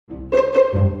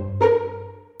Welcome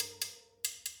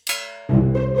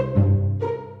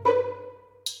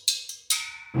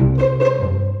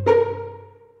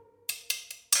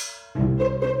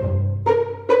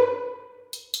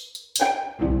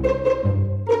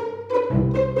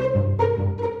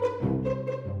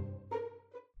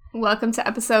to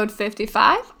episode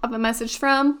 55 of A Message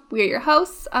From. We are your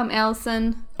hosts. I'm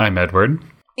Allison. I'm Edward.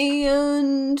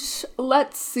 And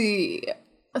let's see.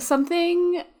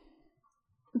 Something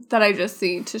that I just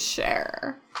need to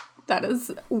share that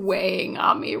is weighing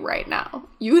on me right now.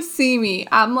 You see me.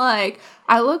 I'm like,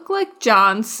 I look like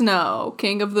Jon Snow,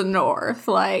 King of the North.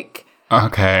 Like,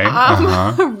 okay.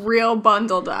 I'm real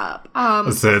bundled up.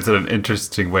 So it's an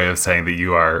interesting way of saying that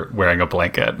you are wearing a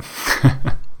blanket.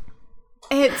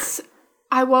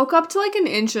 I woke up to like an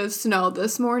inch of snow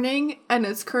this morning, and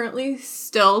it's currently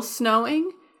still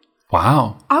snowing.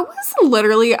 Wow. I was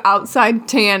literally outside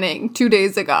tanning 2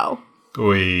 days ago.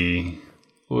 It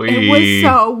was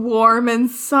so warm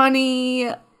and sunny.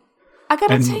 I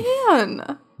got a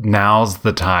tan. Now's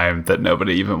the time that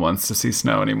nobody even wants to see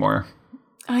snow anymore.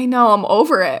 I know, I'm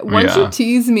over it. Once you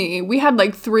tease me, we had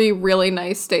like 3 really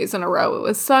nice days in a row. It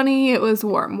was sunny, it was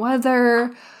warm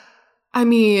weather. I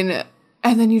mean,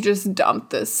 and then you just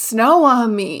dumped this snow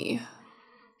on me.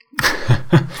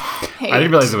 I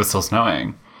didn't realize it was still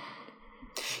snowing.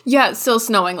 Yeah, it's still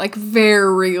snowing, like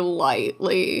very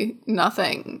lightly.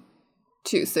 Nothing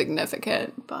too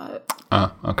significant, but...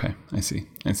 Oh, okay. I see.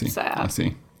 Sad. I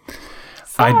see.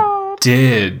 Sad. I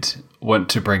did want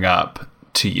to bring up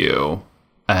to you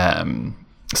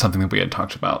something that we had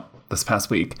talked about this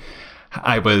past week.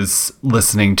 I was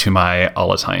listening to my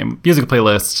all-the-time music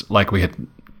playlist, like we had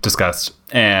discussed,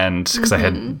 and because I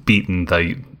had beaten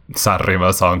the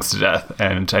Sanremo songs to death,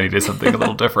 and I needed something a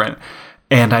little different.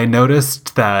 And I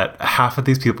noticed that half of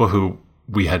these people who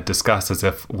we had discussed as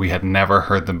if we had never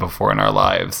heard them before in our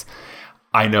lives,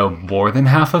 I know more than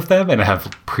half of them, and I have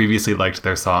previously liked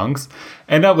their songs.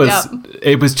 And that was,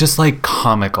 It was just like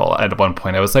comical at one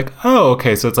point. I was like, oh,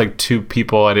 okay, so it's like 2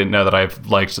 people. I didn't know that I've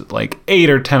liked like 8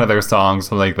 or 10 of their songs,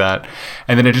 something like that.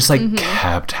 And then it just like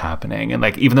kept happening. And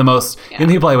like even the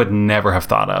people I would never have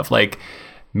thought of, like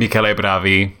Michele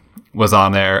Bravi was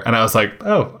on there. And I was like,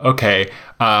 oh, okay.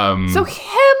 So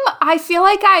him, I feel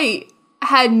like I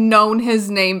had known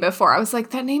his name before. I was like,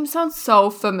 that name sounds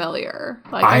so familiar.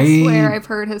 Like I swear I've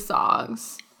heard his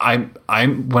songs. I'm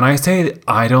when I say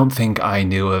I don't think I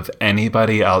knew of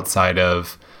anybody outside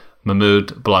of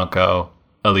Mahmoud, Blanco,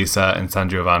 Elisa, and San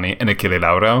Giovanni, and Achille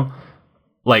Lauro.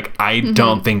 Like I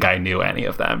don't think I knew any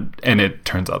of them, and it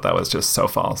turns out that was just so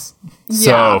false.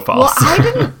 Yeah. So false. Well, I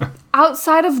didn't.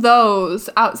 outside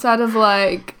of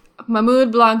like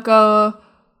Mahmoud, Blanco,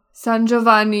 San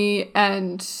Giovanni,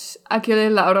 and Achille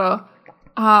Lauro,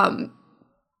 I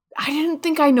didn't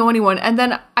think I know anyone. And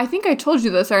then I think I told you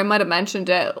this, or I might have mentioned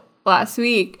it last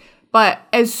week, but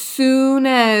as soon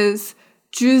as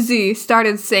Juicy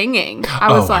started singing,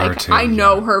 I was like, I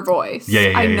know her voice.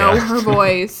 I know her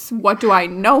voice. What do I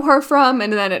know her from?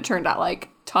 And then it turned out like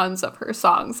tons of her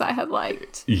songs I had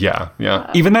liked. Yeah.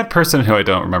 Even that person who I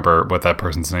don't remember what that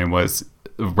person's name was,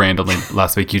 randomly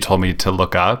last week you told me to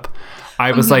look up.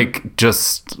 I was like,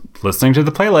 just listening to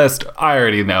the playlist, I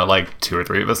already know like 2 or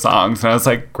 3 of the songs. And I was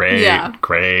like, great. Yep.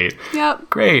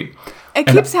 Great. It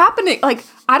keeps happening. Like,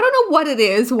 I don't know what it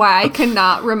is, why I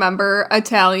cannot remember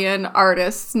Italian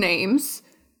artists' names.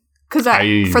 Because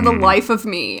for the life of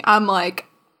me, I'm like,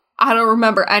 I don't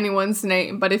remember anyone's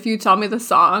name. But if you tell me the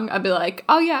song, I'd be like,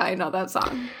 oh yeah, I know that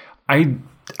song. I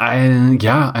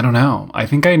don't know. I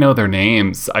think I know their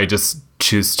names. I just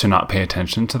choose to not pay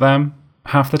attention to them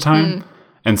half the time.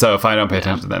 And so if I don't pay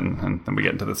attention to them, then we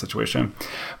get into the situation.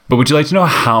 But would you like to know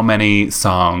how many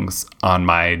songs on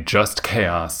my Just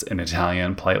Chaos in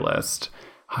Italian playlist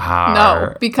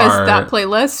No, because that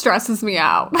playlist stresses me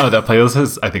out. Oh, that playlist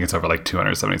is, I think it's over like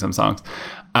 270 some songs.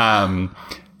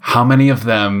 How many of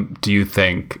them do you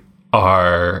think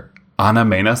are Anna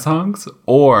Mena songs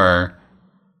or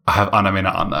have Anna Mena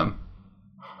on them?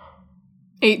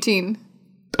 18.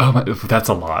 Oh, that's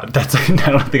a lot. I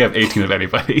don't think I have 18 of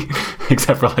anybody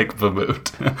except for like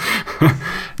Mahmoud.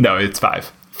 No, it's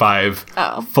 5. 5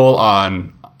 full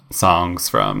on songs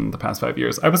from the past 5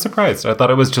 years. I was surprised. I thought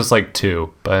it was just like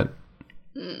 2, but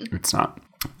it's not.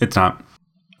 It's not.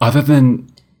 Other than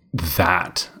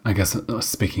that, I guess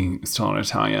speaking still in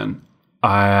Italian,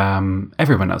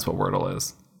 everyone knows what Wordle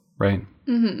is, right?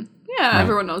 Mm-hmm. Yeah, right.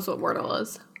 Everyone knows what Wordle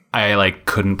is. I like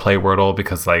couldn't play Wordle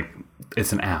because like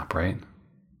it's an app, right?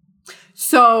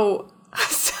 So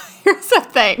here's the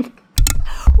thing.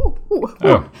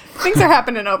 Things are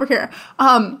happening over here.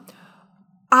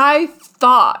 I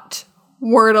thought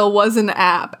Wordle was an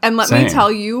app. And let me Same.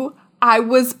 tell you, I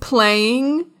was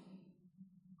playing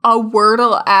a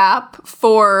Wordle app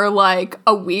for like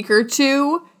a week or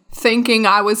two, thinking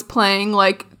I was playing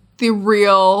like the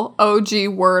real OG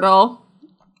Wordle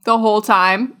the whole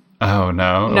time. Oh,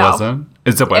 no, it No. wasn't?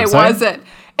 It's a website? It wasn't.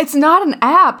 It's not an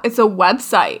app. It's a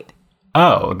website.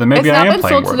 Oh, then maybe It's I not am been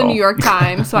playing sold to the New Wordle. York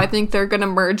Times, so I think they're going to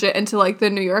merge it into like the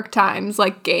New York Times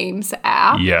like games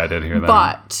app. Yeah, I did hear that.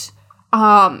 But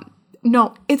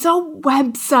no, it's a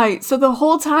website. So the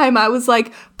whole time I was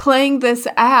like playing this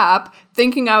app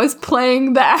thinking I was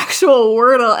playing the actual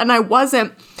Wordle, and I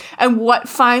wasn't. And what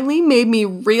finally made me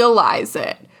realize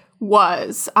it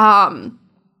was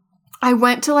I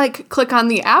went to like click on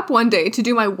the app one day to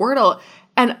do my Wordle,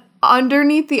 and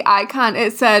underneath the icon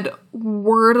it said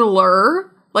Wordler.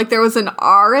 Like there was an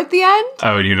R at the end.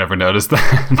 Oh, and you never noticed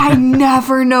that? I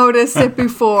never noticed it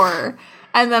before.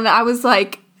 And then I was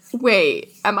like,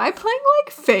 wait, am I playing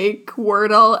like fake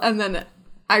Wordle? And then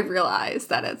I realized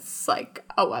that it's like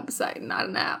a website, not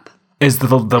an app. Is the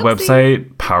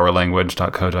website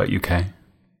powerlanguage.co.uk?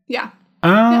 Yeah.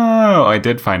 Oh, I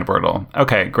did find Wordle.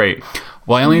 Okay, great.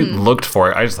 Well, I only looked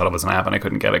for it. I just thought it was an app and I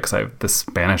couldn't get it because I have the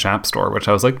Spanish app store, which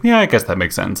I was like, yeah, I guess that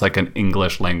makes sense. Like an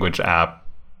English language app,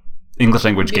 English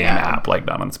language game app, like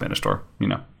not on the Spanish store. You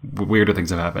know, weirder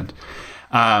things have happened.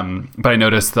 But I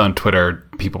noticed on Twitter,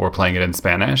 people were playing it in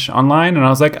Spanish online, and I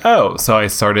was like, oh, so I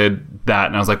started that,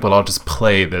 and I was like, well, I'll just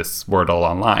play this Wordle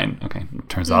online. Okay,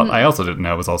 turns out I also didn't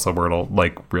know it was also Wordle,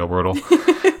 like real Wordle.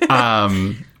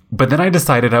 But then I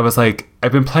decided, I was like,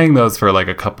 I've been playing those for like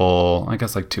a couple, I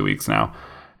guess like 2 weeks now.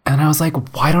 And I was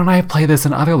like, why don't I play this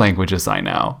in other languages I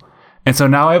know? And so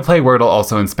now I play Wordle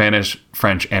also in Spanish,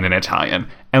 French, and in Italian.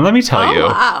 And let me tell you,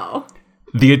 Wow.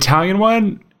 the Italian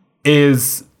one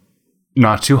is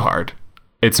not too hard.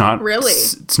 It's not Really?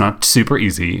 It's not super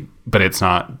easy, but it's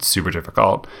not super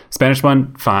difficult. Spanish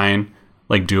one, fine,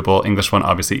 like doable. English one,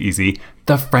 obviously easy.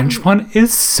 The French one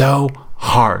is so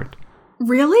hard.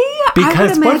 Really? Because I would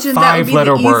what imagine that would be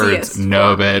 5-letter the words? easiest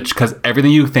No, for me. bitch. Because everything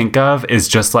you think of is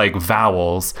just like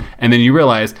vowels. And then you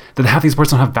realize that half these words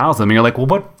don't have vowels in them. And you're like, well,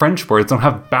 what French words don't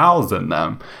have vowels in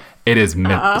them? It is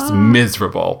it's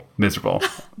miserable. Miserable.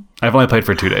 I've only played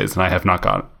for 2 days and I have not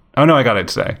got it. Oh, no, I got it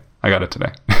today. I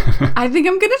think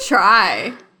I'm going to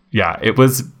try. Yeah, it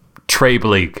was très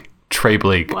bleak. Très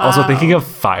bleak. Also, Wow. thinking of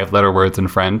 5-letter words in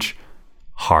French,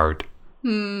 hard.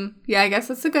 Yeah, I guess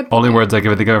that's a good point. Only words I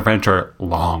can think of in French are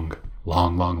long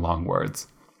words.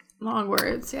 Long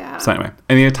words, yeah. So anyway,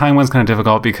 and the Italian one's kind of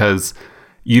difficult because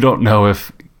you don't know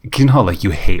if, you know, like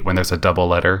you hate when there's a double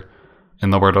letter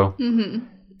in the Wordle. Mm-hmm.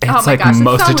 It's Oh my like gosh, it's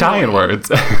most so Italian annoying.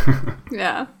 words.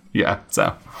 Yeah. Yeah,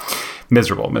 so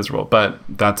miserable. But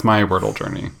that's my Wordle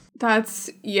journey.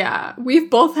 Yeah. We've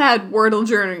both had Wordle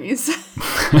journeys.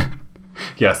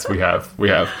 Yes, we have.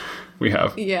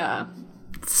 Yeah.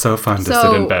 It's so fun to So-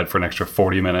 sit in bed for an extra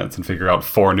 40 minutes and figure out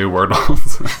 4 new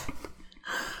Wordles.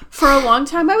 For a long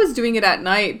time, I was doing it at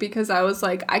night because I was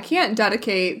like, I can't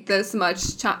dedicate this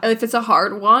much time. If it's a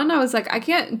hard one, I was like, I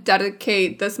can't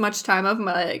dedicate this much time of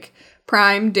my like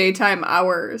prime daytime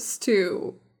hours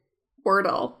to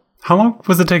Wordle. How long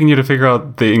was it taking you to figure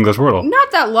out the English Wordle?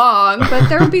 Not that long, but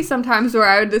there would be some times where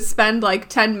I would just spend like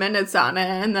 10 minutes on it,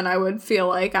 and then I would feel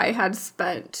like I had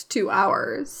spent 2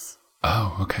 hours.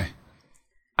 Oh, okay.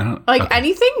 I don't Like okay.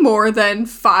 anything more than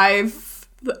 5,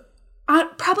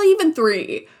 probably even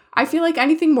 3. I feel like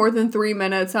anything more than 3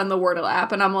 minutes on the Wordle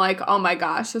app, and I'm like, oh my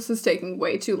gosh, this is taking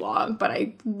way too long. But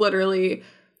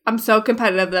I'm so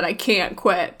competitive that I can't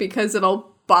quit because it'll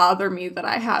bother me that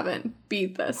I haven't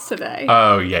beat this today.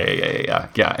 Oh,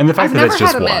 yeah. And the fact I've that never it's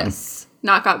just had a one. miss.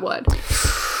 Knock on wood.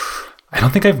 I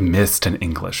don't think I've missed an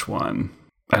English one.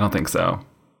 I don't think so.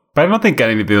 But I don't think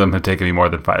any of them have taken me more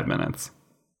than 5 minutes.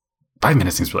 5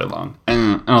 minutes seems really long.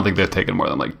 And I don't think they've taken more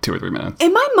than like 2 or 3 minutes.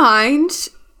 In my mind,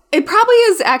 it probably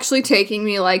is actually taking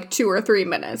me like 2 or 3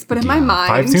 minutes. But in my mind,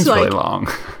 5 seems like, really long.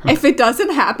 if it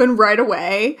doesn't happen right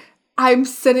away, I'm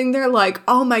sitting there like,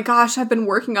 oh my gosh, I've been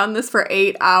working on this for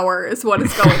 8 hours. What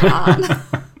is going on?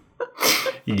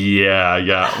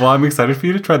 Yeah. Well, I'm excited for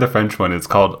you to try the French one. It's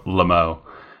called Lamo.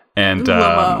 And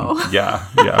Lamo. yeah.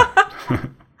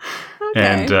 Okay,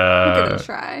 And I'm gonna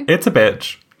try. It's a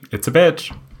bitch. It's a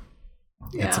bitch.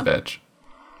 Yeah.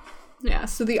 Yeah,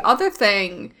 so the other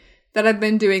thing that I've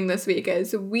been doing this week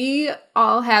is we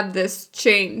all have this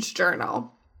change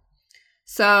journal.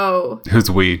 So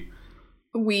Who's we?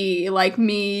 we, like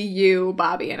me, you,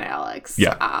 Bobby, and Alex,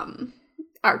 Yeah.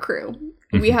 our crew.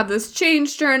 We have this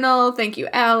change journal. Thank you,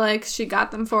 Alex. She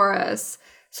got them for us.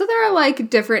 So there are like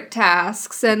different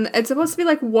tasks, and it's supposed to be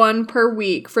like one per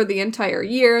week for the entire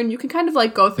year, and you can kind of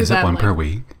like go through Is them. it one like, per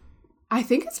week? I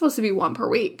think it's supposed to be one per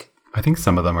week. I think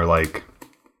some of them are like...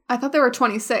 I thought there were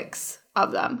 26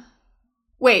 of them.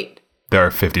 Wait. There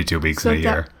are 52 weeks in a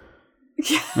year.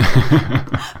 Yeah.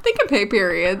 Think of pay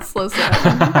periods. Listen,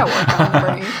 I got work on the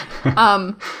brain.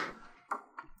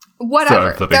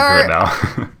 Whatever. So, there are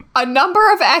now. a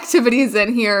number of activities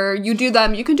in here. You do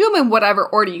them. You can do them in whatever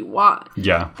order you want.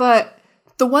 Yeah. But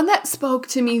the one that spoke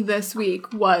to me this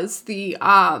week was the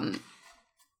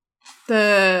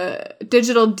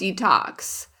digital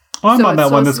detox. Oh, I'm on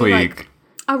that one this week.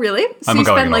 Oh, really? So I'm you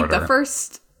going spend in like order.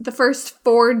 the first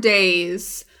 4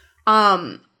 days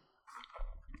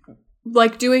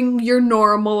like doing your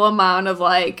normal amount of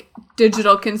like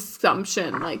digital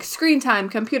consumption, like screen time,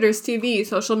 computers, TV,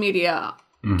 social media,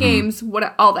 games,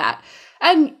 all that.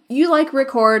 And you like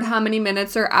record how many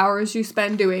minutes or hours you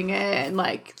spend doing it, and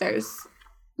like there's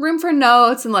room for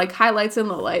notes and like highlights and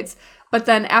lowlights. But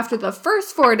then after the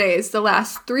first 4 days, the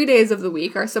last 3 days of the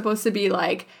week are supposed to be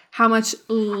like, how much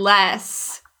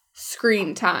less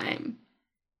screen time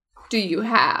do you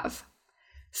have?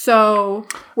 So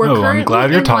we're currently I'm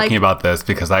glad you're talking like, about this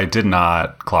because I did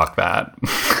not clock that.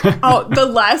 oh, the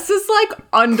less is like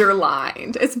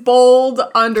underlined. It's bold,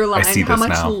 underlined. I see how this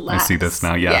much now. less? I see this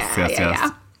now. Yes,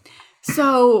 yes.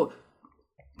 So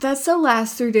that's the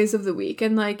last 3 days of the week.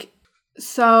 And like,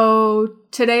 so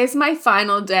today's my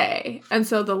final day. And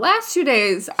so the last 2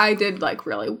 days I did like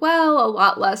really well, a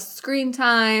lot less screen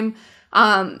time.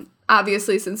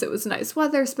 Obviously, since it was nice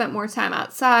weather, spent more time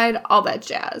outside, all that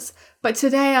jazz. But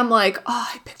today I'm like, oh,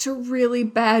 I picked a really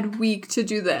bad week to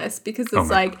do this because it's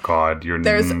like, God,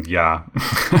 there's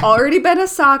already been a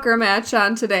soccer match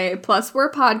on today, plus we're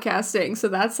podcasting, so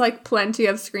that's like plenty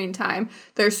of screen time.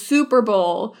 There's Super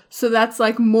Bowl, so that's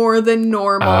like more than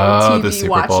normal TV the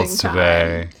Super watching Bowl's time.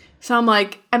 today. So I'm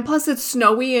like, and plus it's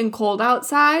snowy and cold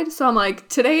outside, so I'm like,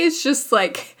 today is just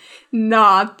like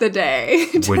not the day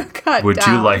to cut would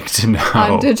down you like to know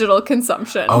on digital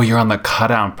consumption. Oh, you're on the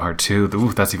cutout part too.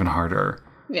 Ooh, that's even harder.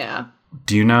 Yeah.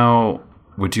 Do you know,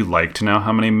 would you like to know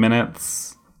how many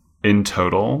minutes in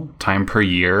total, time per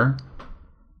year,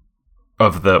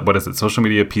 of the, what is it, social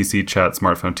media, PC, chat,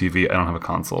 smartphone, TV? I don't have a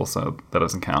console, so that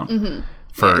doesn't count. Yeah,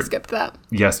 I skipped that.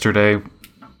 Yesterday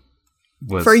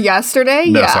was... For yesterday?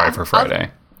 No, yeah. sorry, for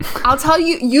Friday. I'll tell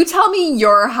you, you tell me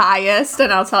your highest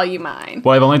and I'll tell you mine.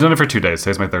 Well, I've only done it for 2 days.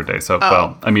 Today's my third day. So,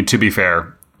 well, I mean, to be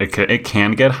fair, it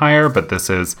can get higher, but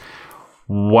this is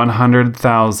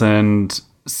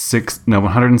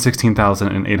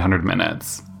 116,800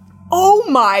 minutes. Oh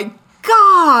my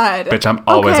God. Bitch, I'm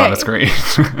always on a screen.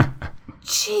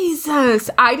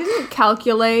 Jesus. I didn't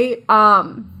calculate.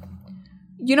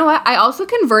 You know what? I also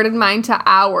converted mine to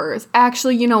hours.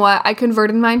 Actually, you know what? I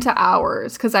converted mine to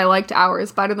hours because I liked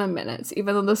hours better than minutes,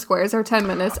 even though the squares are 10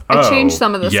 minutes. I changed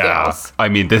some of the scales. I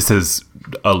mean, this is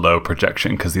a low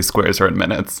projection because these squares are in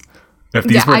minutes. If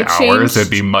these were in hours, it'd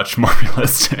be much more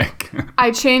realistic. I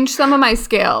changed some of my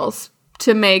scales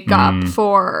to make up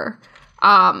for...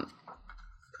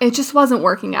 it just wasn't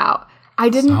working out. I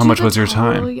didn't so how much was your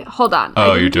time? Hold on.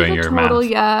 Oh, I didn't you're doing do the your total math.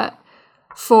 yet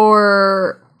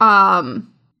for...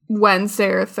 Wednesday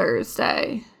or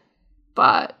Thursday,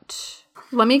 but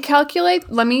let me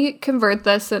convert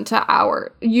this into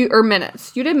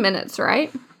minutes. You did minutes,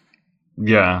 right?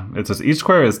 Yeah, it says each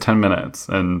square is 10 minutes,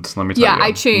 and let me tell you,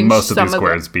 I changed most of some these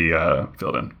squares be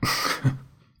filled in.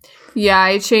 Yeah,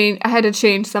 I had to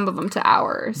change some of them to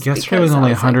hours. Yesterday was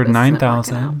only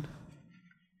 109,000.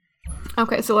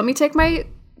 Okay, so let me take my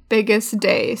biggest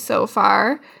day so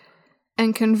far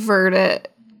and convert it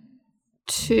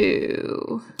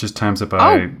to just times it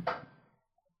by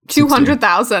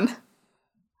 200,000.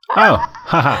 Oh,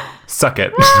 haha, suck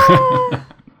it.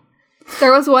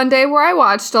 There was one day where I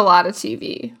watched a lot of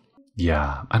TV.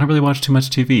 Yeah, I don't really watch too much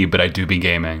TV, but I do be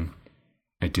gaming.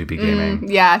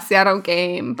 Yeah, see, I don't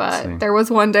game, but there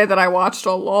was one day that I watched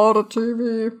a lot of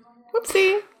TV.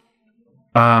 Whoopsie.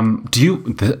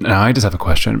 Now I just have a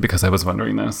question because I was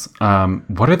wondering this.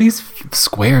 What are these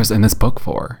squares in this book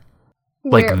for?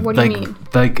 What do you mean?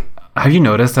 Like, have you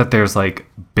noticed that there's like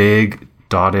big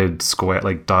dotted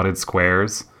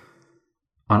squares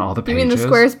on all the pages? You mean the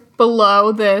squares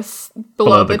below the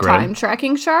grid? time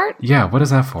tracking chart? Yeah, what is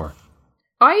that for?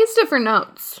 Oh, I used it for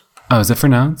notes. Oh, is it for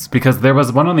notes? Because there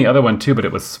was one on the other one too, but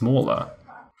it was smaller.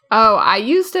 Oh, I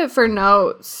used it for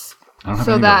notes. I don't have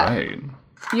any to write.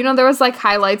 there was like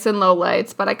highlights and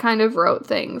lowlights, but I kind of wrote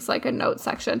things like a note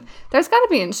section. There's got to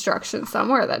be instructions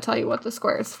somewhere that tell you what the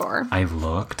square is for. I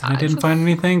looked and I didn't find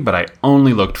anything, but I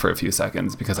only looked for a few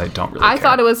seconds because I don't really care. I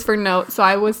thought it was for notes, so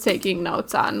I was taking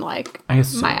notes on like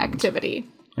my activity.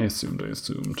 I assumed.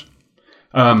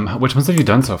 Which ones have you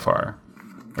done so far?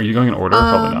 Are you going in order?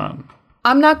 Probably not.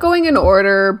 I'm not going in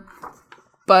order,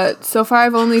 but so far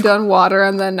I've only done water,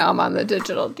 and then now I'm on the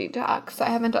digital detox. I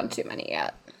haven't done too many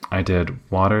yet. I did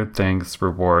water, thanks,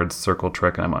 rewards, circle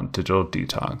trick, and I'm on digital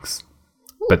detox.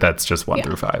 But that's just 1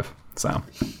 through 5. So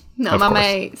no, I'm on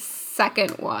my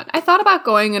second one. I thought about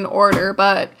going in order,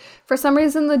 but for some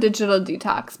reason the digital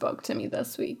detox spoke to me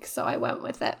this week, so I went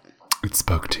with it. It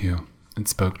spoke to you. It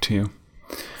spoke to you.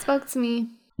 Spoke to me.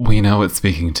 We know it's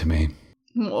speaking to me.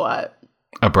 What?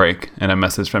 A break and a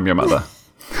message from your mother.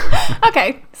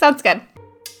 Okay, sounds good.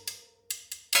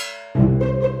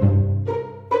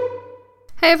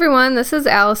 Hey everyone, this is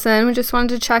Allison. We just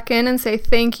wanted to check in and say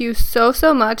thank you so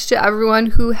much to everyone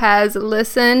who has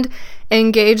listened,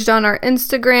 engaged on our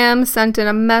Instagram, sent in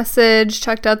a message,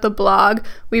 checked out the blog.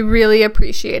 We really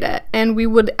appreciate it. And we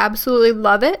would absolutely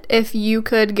love it if you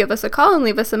could give us a call and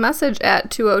leave us a message at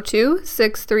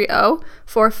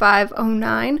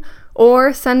 202-630-4509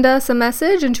 or send us a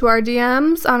message into our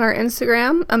DMs on our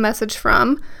Instagram, a message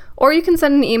from, or you can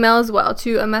send an email as well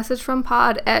to a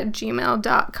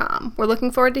messagefrompod@gmail.com. We're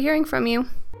looking forward to hearing from you.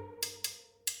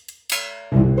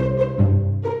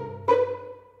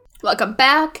 Welcome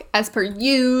back. As per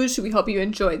usual, we hope you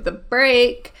enjoyed the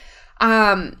break.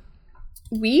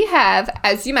 We have,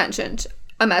 as you mentioned,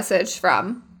 a message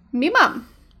from me mom,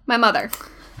 my mother.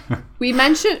 We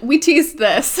teased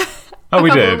this. Oh,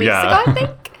 we did, yeah. Ago, I think.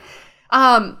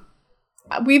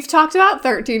 We've talked about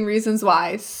 13 Reasons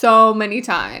Why so many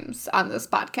times on this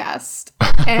podcast.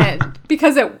 And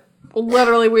because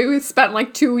we spent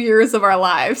like 2 years of our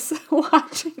lives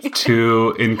watching it.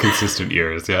 2 inconsistent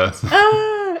years, yes.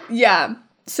 Yeah.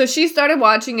 So she started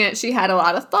watching it. She had a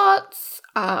lot of thoughts,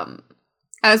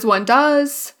 as one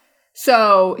does.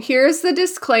 So here's the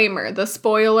disclaimer, the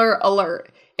spoiler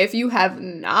alert. If you have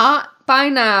not by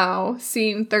now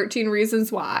seen 13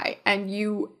 Reasons Why, and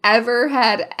you ever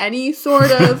had any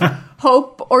sort of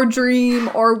hope or dream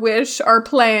or wish or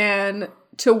plan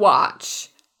to watch,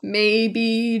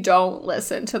 maybe don't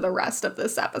listen to the rest of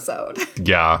this episode.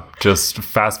 Yeah, just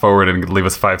fast forward and leave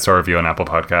us a 5-star review on Apple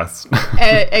Podcasts.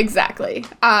 Exactly.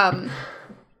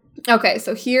 Okay,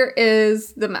 so here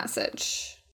is the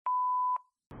message.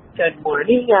 Good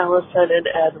morning, Allison and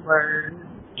Edward.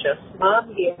 Just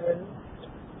Mom here.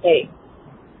 Hey,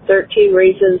 13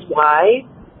 Reasons Why?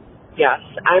 Yes,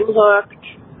 I'm hooked.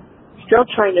 Still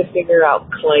trying to figure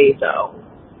out Clay, though.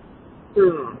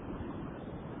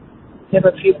 Have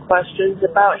a few questions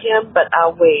about him, but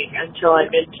I'll wait until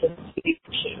I'm into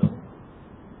season 2.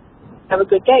 Have a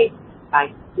good day.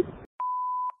 Bye.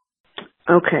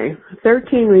 Okay,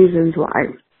 13 Reasons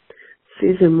Why.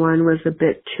 Season 1 was a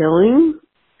bit chilling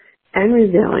and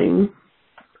revealing.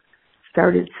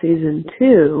 Started season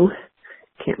 2.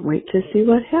 Can't wait to see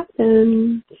what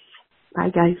happens. Bye,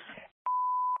 guys.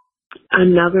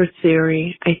 Another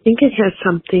theory. I think it has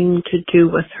something to do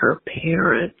with her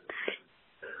parents.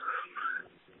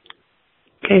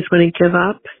 Guys, want to give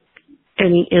up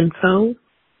any info?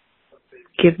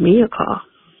 Give me a call.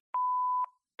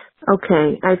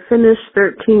 Okay, I finished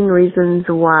 13 Reasons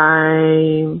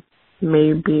Why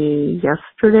maybe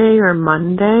yesterday or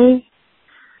Monday.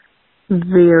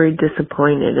 Very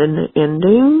disappointed in the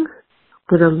ending.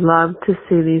 Would have loved to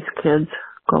see these kids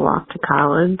go off to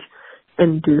college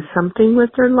and do something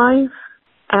with their life.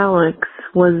 Alex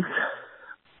was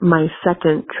my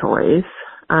second choice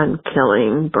on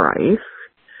killing Bryce,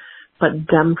 but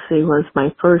Dempsey was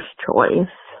my first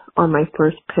choice, or my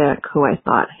first pick, who I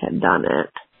thought had done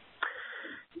it.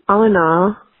 All in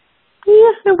all,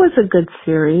 yes, it was a good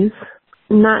series.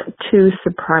 Not too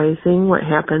surprising what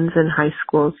happens in high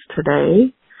schools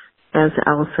today. As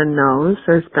Allison knows,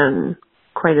 there's been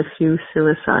quite a few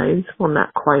suicides. Well,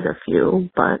 not quite a few,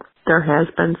 but there has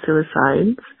been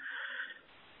suicides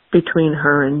between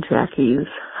her and Jackie's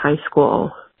high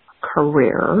school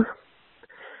career.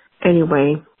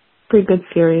 Anyway, pretty good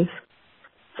series.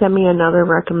 Send me another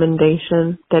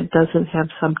recommendation that doesn't have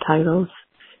subtitles,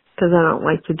 because I don't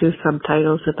like to do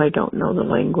subtitles if I don't know the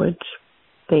language.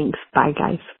 Thanks. Bye,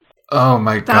 guys. Oh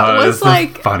my That God, was it's the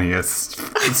like funniest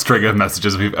string of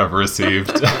messages we've ever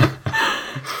received.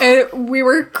 we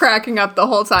were cracking up the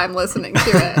whole time listening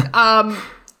to it.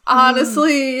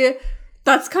 Honestly,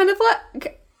 that's kind of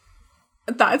like,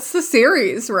 that's the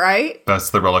series, right? That's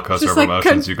the roller coaster Just of like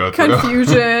emotions you go through.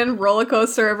 Confusion, roller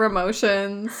coaster of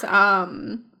emotions.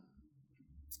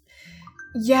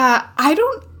 Yeah,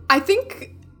 I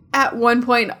think at one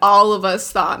point all of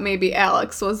us thought maybe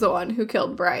Alex was the one who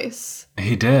killed Bryce.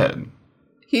 He did.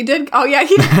 He did? Oh, yeah,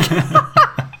 he did.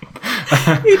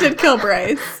 He did kill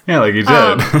Bryce. Yeah, like he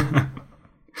did.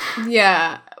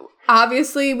 Yeah.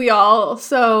 Obviously, we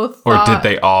also thought... Or did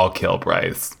they all kill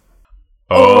Bryce?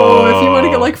 Oh, if you want to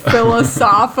get, like,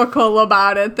 philosophical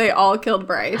about it, they all killed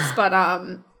Bryce. But,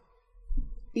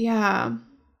 yeah.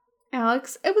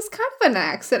 Alex, it was kind of an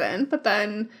accident, but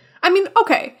then... I mean,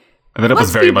 okay. And then it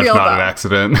was very much not an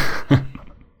accident.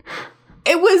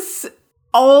 It was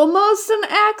almost an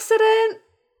accident,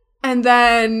 and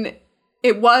then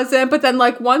it wasn't. But then,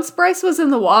 like, once Bryce was in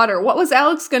the water, what was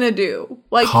Alex gonna do?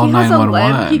 Like, call he has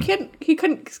 911. a limp. He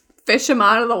couldn't fish him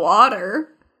out of the water.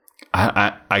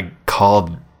 I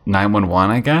called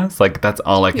 911, I guess. Like, that's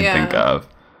all I can think of.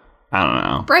 I don't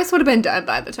know. Bryce would have been dead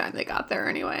by the time they got there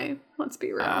anyway. Let's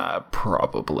be real.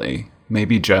 Probably.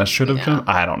 Maybe Jess should have done.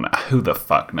 I don't know. Who the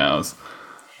fuck knows?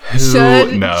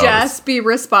 Should Jess be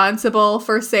responsible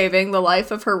for saving the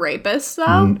life of her rapist,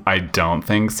 though? I don't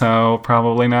think so.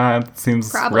 Probably not. It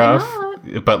seems Probably rough.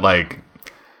 not. But, like,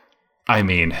 I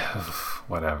mean,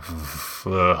 whatever.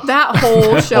 That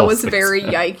whole show was very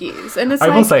yikes. And it's I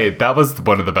will say, that was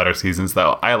one of the better seasons,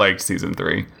 though. I liked season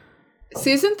 3.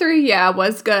 Season 3, yeah,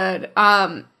 was good.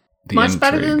 Much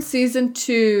better than season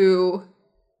 2.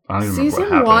 I don't even remember what Season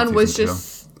happened 1 in was season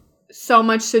just so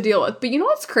much to deal with. But you know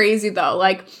what's crazy, though?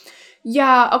 Like,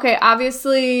 yeah, okay,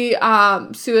 obviously,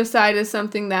 suicide is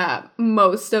something that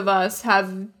most of us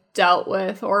have dealt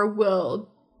with or will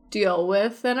deal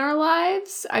with in our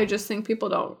lives. I just think people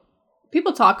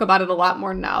talk about it a lot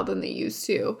more now than they used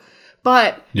to.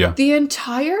 But the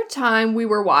entire time we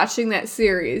were watching that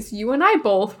series, you and I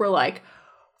both were like,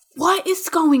 what is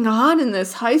going on in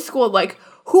this high school? Like,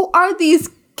 who are these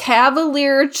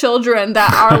cavalier children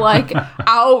that are, like,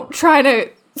 out trying to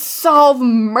solve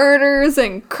murders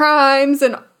and crimes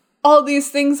and all these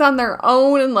things on their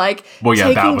own and, like,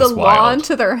 taking the law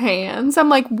into their hands? I'm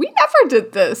like, we never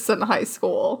did this in high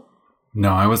school.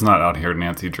 No, I was not out here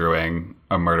Nancy Drewing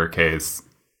a murder case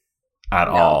at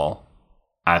all.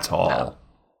 At all. No.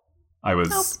 I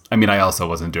was, I mean, I also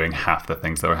wasn't doing half the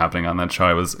things that were happening on that show.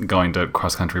 I was going to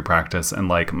cross-country practice and,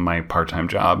 like, my part-time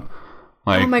job.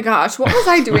 Like, oh my gosh, what was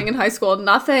I doing in high school?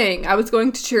 Nothing. I was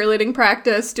going to cheerleading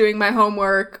practice, doing my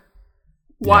homework,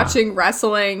 watching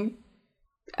wrestling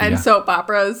and soap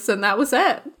operas, and that was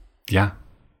it. Yeah.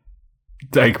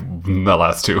 Like, the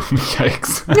last two.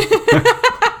 Yikes.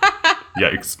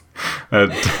 Yikes.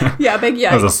 Yeah, big yikes.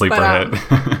 That was a sleeper hit.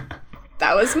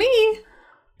 That was me.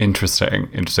 Interesting.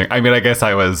 I mean, I guess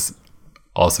I was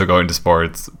also going to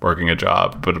sports, working a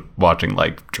job, but watching,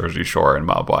 like, Jersey Shore and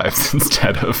Mob Wives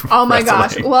instead of Oh my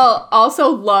wrestling. gosh. Well, also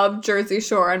love Jersey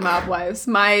Shore and Mob Wives.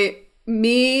 My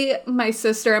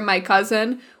sister, and my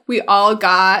cousin, we all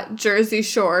got Jersey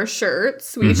Shore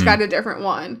shirts. We each got a different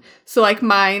one. So, like,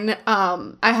 mine,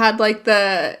 I had, like,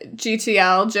 the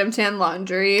GTL, Gym Tan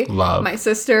Laundry. Love. My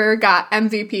sister got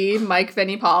MVP, Mike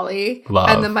Vinnie Polly. Love.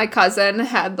 And then my cousin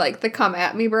had, like, the Come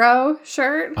At Me Bro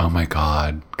shirt. Oh my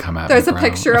God. Come at There's me, a bro.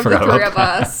 picture of the three of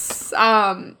us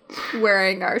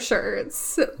wearing our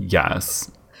shirts. Yes.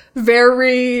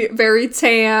 Very, very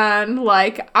tan,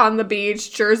 like, on the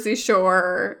beach, Jersey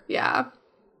Shore. Yeah.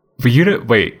 But you didn't,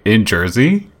 wait, in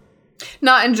Jersey?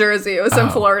 Not in Jersey. It was in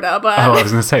Florida, but... Oh, I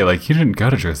was going to say, like, you didn't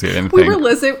go to Jersey or anything. We were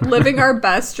living our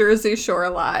best Jersey Shore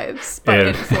lives, but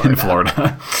in Florida. In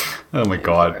Florida. Oh my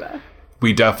God. Florida.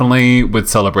 We definitely would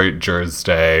celebrate Jersey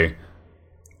Day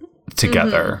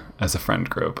together as a friend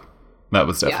group. That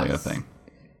was definitely a thing.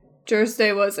 Jersey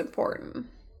Day was important.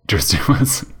 Jersey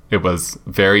Day was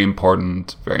very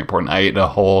important, very important. I ate a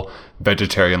whole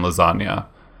vegetarian lasagna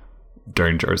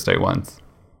during Jersey Day once.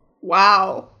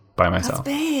 Wow. By myself.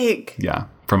 That's big. Yeah.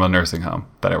 From a nursing home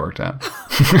that I worked at.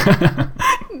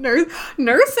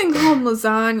 Nursing home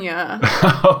lasagna.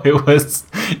 Oh, it was...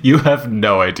 You have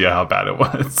no idea how bad it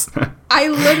was. I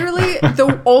literally...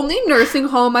 The only nursing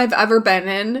home I've ever been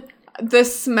in, the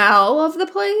smell of the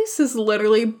place is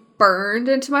literally burned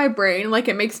into my brain. Like,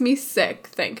 it makes me sick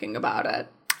thinking about it.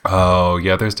 Oh,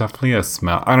 yeah, there's definitely a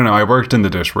smell. I don't know. I worked in the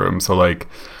dish room, so, like,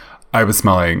 I was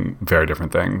smelling very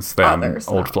different things than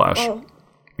old flesh. Oh.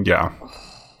 Yeah.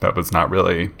 That was not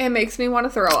really... It makes me want to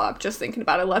throw up just thinking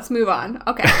about it. Let's move on.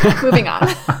 Okay, moving on.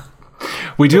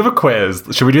 We do have a quiz.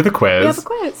 Should we do the quiz? We have a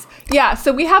quiz. Yeah,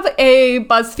 so we have a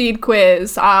BuzzFeed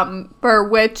quiz for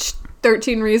which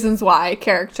 13 Reasons Why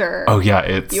character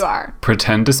you are.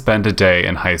 Pretend to spend a day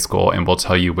in high school and we'll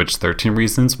tell you which 13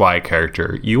 Reasons Why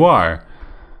character you are.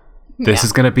 This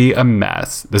is going to be a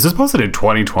mess. This is posted in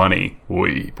 2020.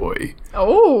 Oy, boy.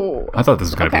 Oh. I thought this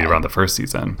was going to be around the first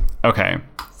season. Okay.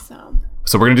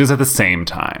 So we're going to do this at the same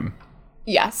time.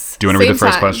 Yes. Do you want to read the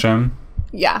first question?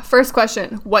 Yeah. First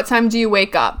question. What time do you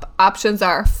wake up? Options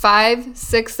are 5,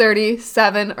 6:30,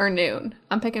 7, or noon.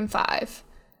 I'm picking 5.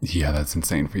 Yeah, that's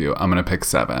insane for you. I'm going to pick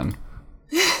 7.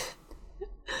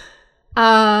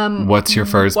 What's your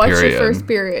first period? What's your first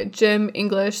period? Gym,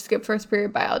 English, skip first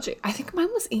period, biology. I think mine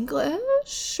was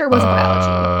English, or was it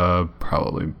biology?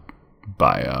 Probably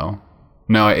bio.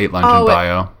 No, I ate lunch in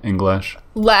bio. English.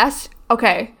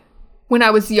 Okay. When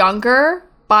I was younger,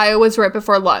 bio was right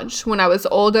before lunch. When I was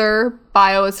older,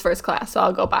 bio was first class, so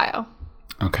I'll go bio.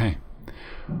 Okay.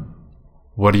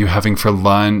 What are you having for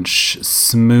lunch?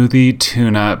 Smoothie,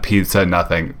 tuna, pizza,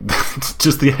 nothing.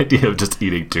 Just the idea of just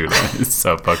eating tuna is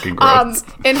so fucking gross.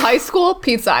 In high school,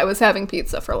 pizza. I was having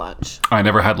pizza for lunch. I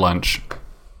never had lunch,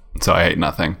 so I ate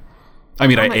nothing. I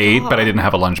mean, I ate, but I didn't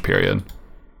have a lunch period.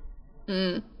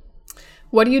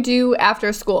 What do you do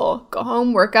after school? Go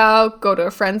home, work out, go to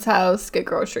a friend's house, get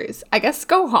groceries. I guess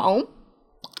go home.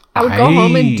 I would go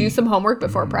home and do some homework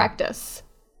before practice.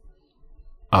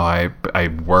 Oh, I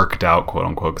worked out, quote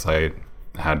unquote, because I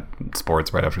had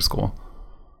sports right after school.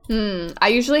 I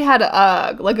usually had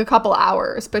a couple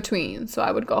hours between, so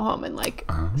I would go home and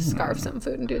scarf some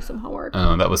food and do some homework.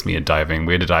 Oh, that was me at diving.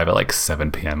 We had to dive at like 7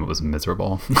 p.m. It was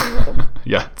miserable.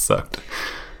 Yeah, it sucked.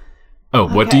 Oh,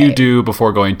 what do you do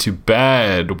before going to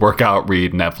bed? Work out,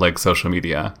 read, Netflix, social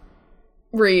media.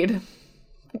 Read.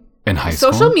 In high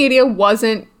school? Social media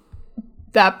wasn't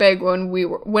that big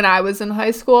when I was in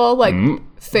high school.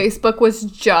 Facebook was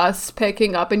just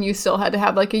picking up, and you still had to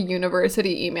have like a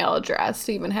university email address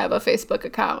to even have a Facebook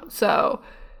account. So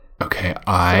okay,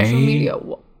 social media,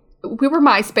 we were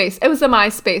MySpace. It was the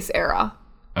MySpace era.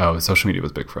 Oh, social media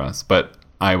was big for us, but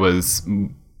I was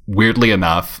weirdly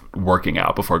enough working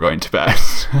out before going to bed.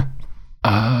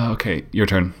 Okay, your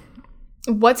turn.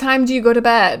 What time do you go to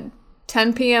bed?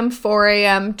 10 p.m., 4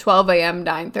 a.m., 12 a.m.,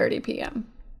 9:30 p.m.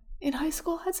 In high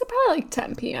school, I'd say probably like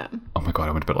 10 p.m. Oh my god,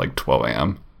 I went to bed at like 12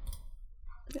 a.m.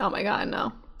 Oh my god,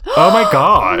 no. Oh my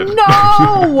god.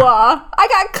 No! I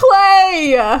got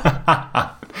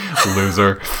clay!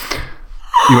 Loser.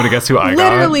 You want to guess who I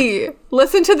got? Literally,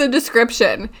 listen to the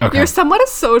description. Okay. You're somewhat a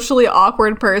socially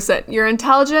awkward person. You're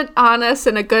intelligent, honest,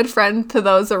 and a good friend to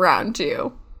those around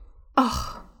you.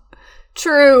 Ugh.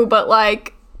 True, but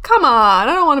come on.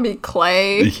 I don't want to be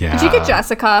Clay. Yeah. Did you get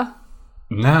Jessica?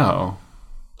 No.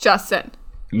 Justin?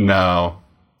 No.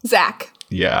 Zach?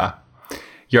 Yeah.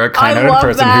 You're a kind-hearted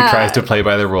person who tries to play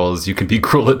by the rules. You can be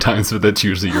cruel at times, but that's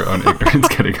usually your own ignorance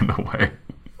getting in the way.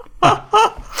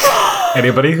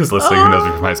 Anybody who's listening who knows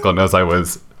me from high school knows I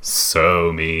was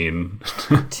so mean.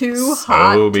 Two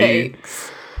hot takes.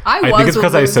 I think it's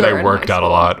because I said I worked out a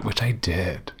lot, which I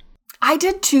did. I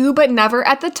did too, but never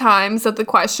at the times that the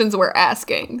questions were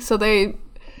asking. So they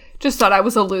just thought I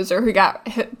was a loser who got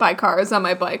hit by cars on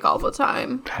my bike all the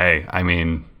time. Hey, I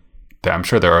mean, I'm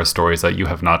sure there are stories that you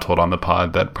have not told on the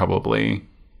pod that probably,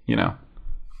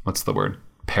 what's the word?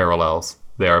 Parallels.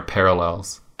 They are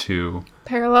parallels to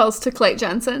Clay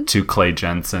Jensen. To Clay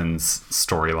Jensen's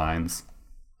storylines.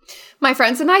 My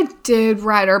friends and I did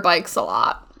ride our bikes a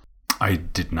lot. I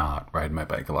did not ride my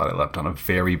bike a lot. I left on a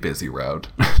very busy road.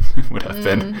 Would have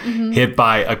been hit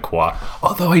by a quad.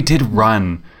 Although I did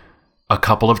run a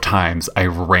couple of times. I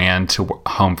ran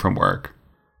home from work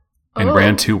and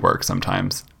ran to work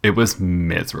sometimes. It was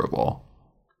miserable.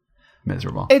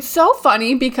 It's so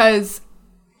funny because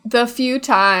the few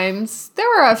times, there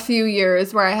were a few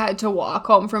years where I had to walk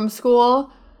home from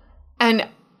school, and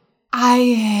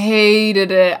I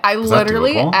hated it. I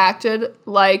literally acted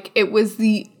like it was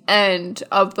the end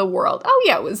of the world. Oh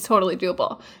yeah, it was totally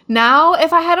doable. Now,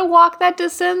 if I had to walk that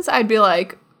distance, I'd be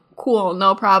like, cool,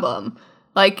 no problem.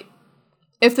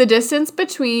 If the distance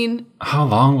between... How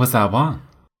long was that walk?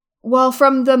 Well,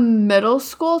 from the middle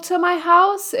school to my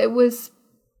house, it was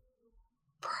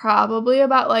probably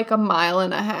about a mile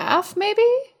and a half, maybe.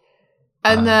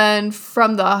 And then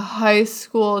from the high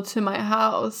school to my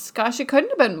house, gosh, it couldn't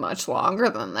have been much longer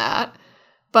than that.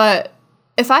 But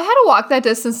if I had to walk that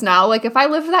distance now, if I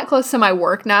lived that close to my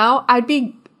work now, I'd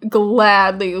be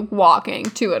gladly walking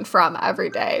to and from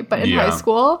every day. But in high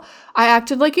school, I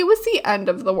acted like it was the end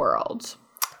of the world.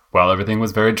 Well, everything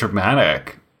was very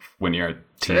dramatic when you're a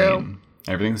teen. True.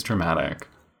 Everything's dramatic.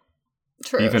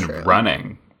 True. Even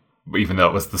running, even though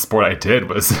it was the sport I did,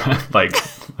 was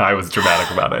I was dramatic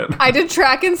about it. I did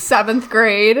track in 7th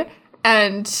grade,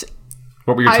 and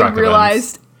what were your track I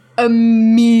realized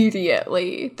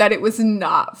immediately that it was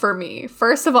not for me.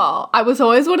 First of all, I was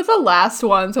always one of the last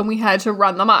ones when we had to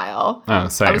run the mile. Oh,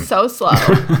 same. I was so slow.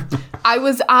 I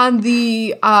was on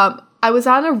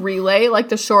a relay, like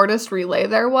the shortest relay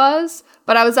there was,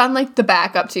 but I was on like the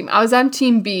backup team. I was on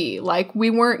team B. Like we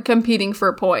weren't competing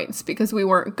for points because we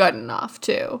weren't good enough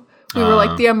to. We were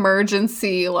like the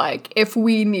emergency, like if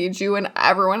we need you and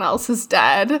everyone else is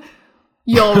dead,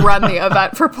 you'll run the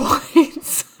event for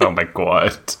points. Oh my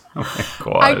God.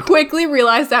 I quickly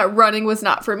realized that running was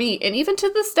not for me. And even to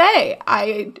this day,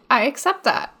 I accept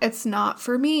that. It's not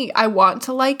for me. I want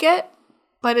to like it,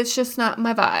 but it's just not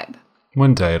my vibe.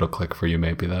 One day it'll click for you,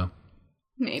 maybe, though.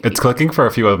 Maybe. It's clicking for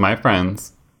a few of my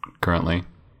friends currently.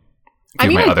 I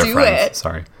mean, I do it.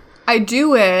 Sorry. I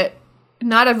do it,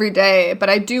 not every day, but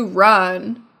I do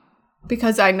run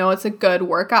because I know it's a good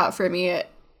workout for me.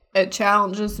 It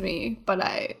challenges me, but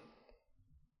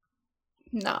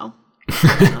no.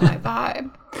 Not my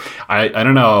vibe. I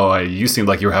don't know. You seemed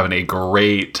like you were having a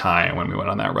great time when we went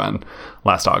on that run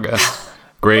last August.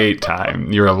 Great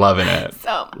time. You were loving it.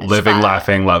 So much living, fun.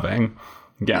 laughing, loving.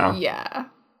 Yeah. Yeah.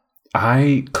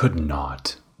 I could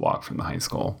not walk from the high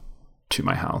school to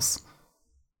my house.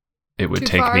 It would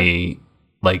take far? me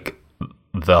like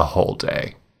the whole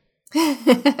day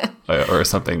or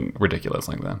something ridiculous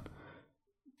like that.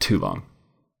 Too long.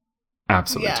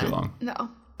 Absolutely too long. No.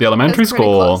 The elementary That's pretty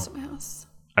school, close to my house.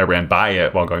 I ran by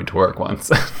it while going to work once.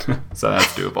 So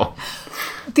that's doable.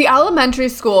 The elementary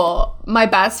school, my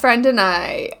best friend and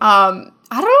I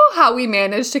don't know how we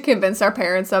managed to convince our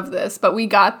parents of this, but we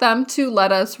got them to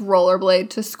let us rollerblade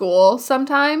to school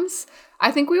sometimes.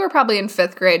 I think we were probably in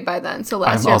 5th grade by then, so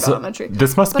last year of elementary.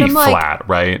 This must be flat,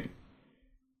 right?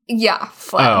 Yeah,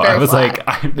 flat. Oh, very I was flat.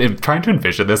 like, I'm trying to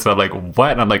envision this, and I'm like,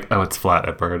 what? And I'm like, oh, it's flat,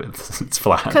 Edward. It's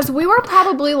flat. Because we were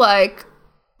probably like,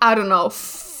 I don't know,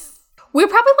 we were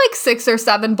probably like 6 or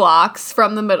 7 blocks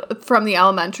from the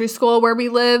elementary school where we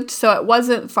lived, so it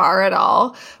wasn't far at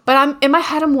all. But in my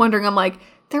head, I'm wondering, I'm like,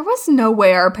 there was no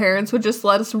way our parents would just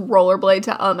let us rollerblade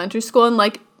to elementary school and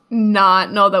like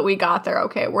not know that we got there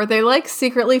okay. Were they like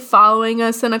secretly following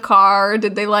us in a car?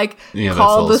 Did they like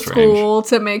call the school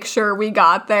to make sure we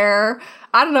got there?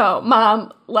 I don't know.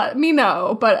 Mom, let me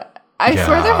know. But I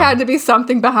swear there had to be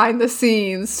something behind the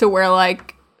scenes to where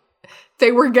like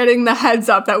they were getting the heads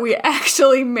up that we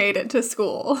actually made it to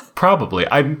school. Probably.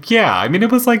 I mean,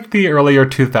 it was like the earlier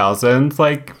 2000s.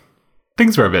 Like,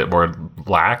 things were a bit more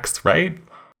lax, right?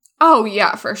 Oh,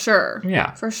 yeah, for sure.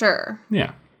 Yeah. For sure.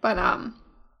 Yeah. But,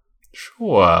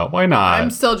 sure, why not? I'm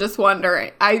still just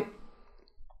wondering.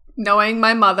 Knowing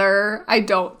my mother, I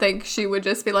don't think she would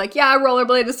just be like, yeah,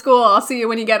 rollerblade to school. I'll see you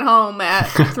when you get home at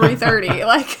 3:30.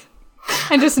 Like,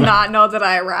 and just not know that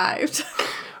I arrived.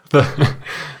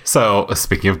 So,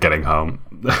 speaking of getting home,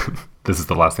 this is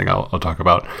the last thing I'll talk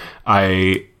about.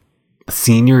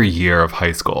 Senior year of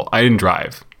high school, I didn't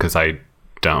drive because I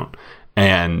don't.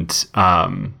 And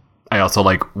I also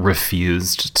like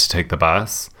refused to take the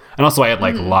bus. And also I had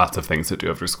like lots of things to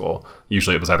do after school.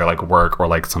 Usually it was either like work or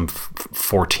like some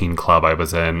 14 club I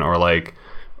was in or like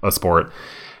a sport.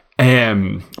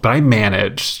 But I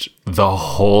managed the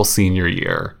whole senior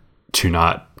year to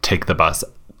not take the bus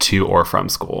to or from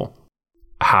school.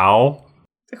 How?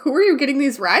 Who are you getting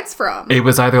these rides from? It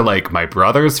was either like my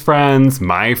brother's friends,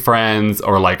 my friends,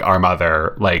 or like our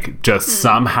mother. Like just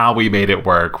somehow we made it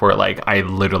work where like I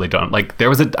literally don't like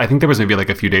I think there was maybe like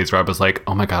a few days where I was like,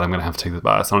 oh my God, I'm going to have to take the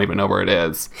bus. I don't even know where it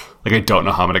is. Like I don't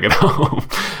know how I'm going to get home.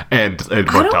 And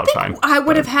it worked out fine. I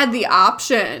would have had the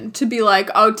option to be like,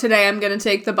 oh, today I'm going to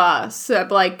take the bus. So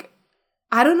like,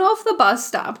 I don't know if the bus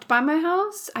stopped by my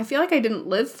house. I feel like I didn't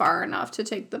live far enough to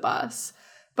take the bus.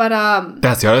 But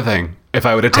that's the other thing. If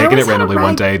I would have taken it randomly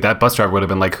one day, that bus driver would have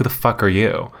been like, who the fuck are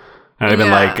you? And I'd have been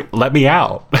like, let me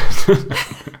out.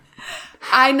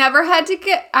 I never had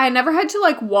to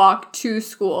like walk to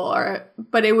school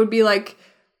but it would be like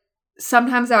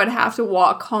sometimes I would have to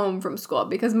walk home from school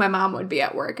because my mom would be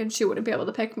at work and she wouldn't be able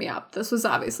to pick me up. This was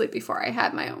obviously before I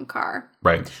had my own car.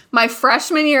 Right. My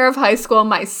freshman year of high school,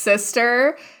 my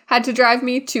sister had to drive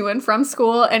me to and from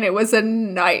school and it was a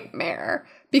nightmare.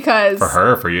 Because for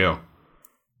her or for you?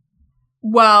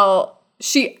 Well,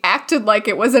 she acted like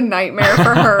it was a nightmare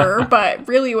for her, but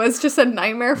really was just a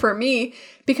nightmare for me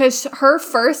because her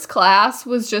first class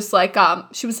was just like,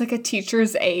 she was like a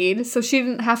teacher's aide, so she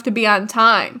didn't have to be on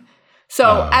time.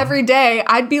 So every day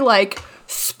I'd be like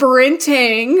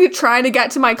sprinting, trying to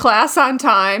get to my class on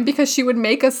time because she would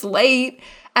make us late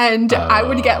and I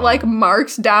would get like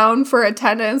marked down for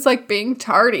attendance, like being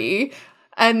tardy.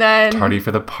 And then tardy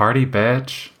for the party,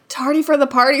 bitch. Tardy for the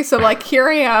party. So like here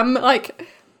I am, like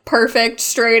perfect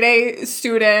straight A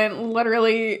student,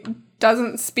 literally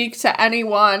doesn't speak to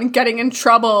anyone, getting in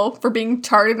trouble for being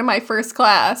tardy to my first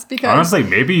class because Honestly,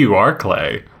 maybe you are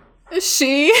Clay.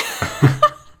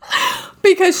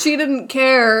 because she didn't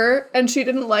care and she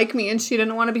didn't like me and she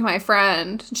didn't want to be my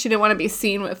friend. She didn't want to be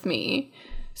seen with me.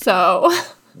 So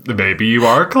Maybe you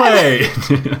are Clay.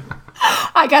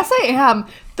 I guess I am.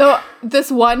 Though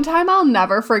this one time I'll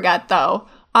never forget though.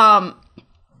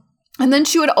 And then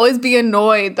she would always be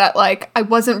annoyed that, like, I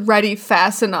wasn't ready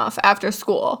fast enough after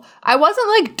school. I wasn't,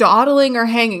 like, dawdling or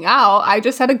hanging out. I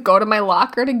just had to go to my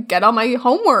locker to get all my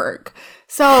homework.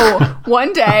 So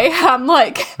one day, I'm,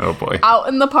 like, Oh, boy. out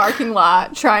in the parking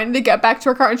lot trying to get back to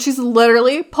her car. And she's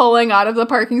literally pulling out of the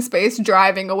parking space,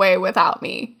 driving away without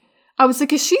me. I was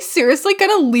like, is she seriously going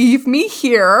to leave me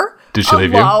here Did she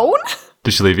leave you? alone?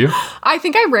 Did she leave you? I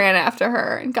think I ran after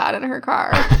her and got in her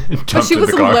car. But Jumped she in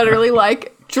was the car. literally,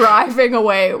 like, driving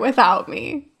away without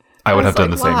me. I would was have done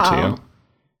like, the same to wow. you.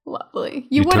 Lovely.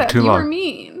 You You would took have. too You were long.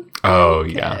 mean. Oh,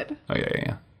 You yeah. kid. Oh,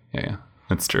 yeah.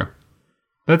 That's true.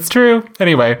 That's true.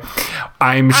 Anyway,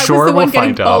 I'm I sure was the we'll one getting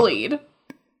find out. bullied.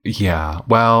 Yeah.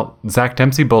 Well, Zach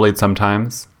Dempsey bullied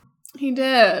sometimes. He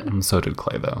did. So did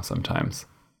Clay, though, sometimes.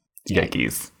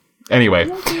 Yikes. Anyway,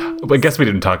 I guess we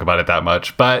didn't talk about it that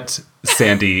much, but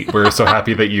Sandy, we're so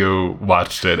happy that you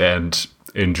watched it and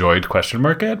enjoyed Question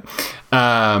Mark It.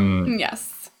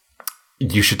 Yes.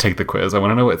 You should take the quiz. I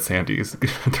want to know what Sandy's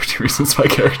 13 Reasons Why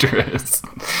character is.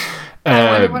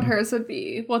 I wonder what hers would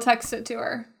be. We'll text it to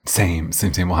her. Same.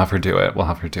 We'll have her do it.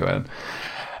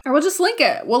 Or we'll just link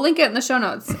it. We'll link it in the show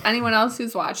notes. Anyone else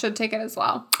who's watched should take it as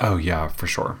well. Oh, yeah, for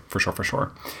sure.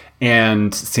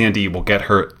 And Sandy will get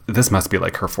her, this must be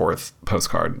like her 4th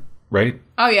postcard, right?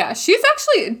 Oh, yeah. She's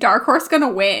actually Dark Horse gonna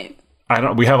win.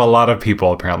 We have a lot of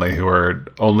people apparently who are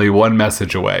only one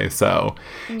message away. So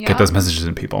Yeah. get those messages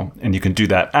in, people. And you can do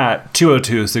that at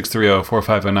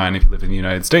 202-630-4509 if you live in the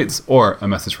United States, or a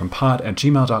message from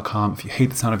pod@gmail.com if you hate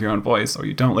the sound of your own voice or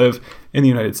you don't live in the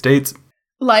United States.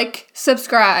 Like,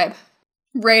 subscribe,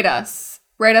 rate us.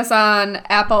 Rate us on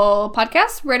Apple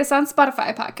Podcasts, rate us on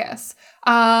Spotify Podcasts.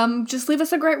 Just leave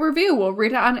us a great review. We'll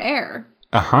read it on air.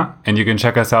 And you can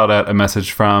check us out at a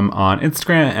message from on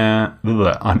Instagram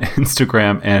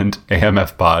and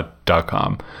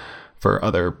amfpod.com for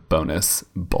other bonus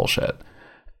bullshit.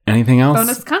 Anything else?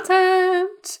 Bonus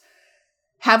content.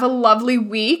 Have a lovely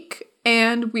week,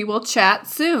 and we will chat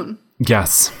soon.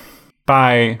 Yes.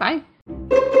 Bye. Bye.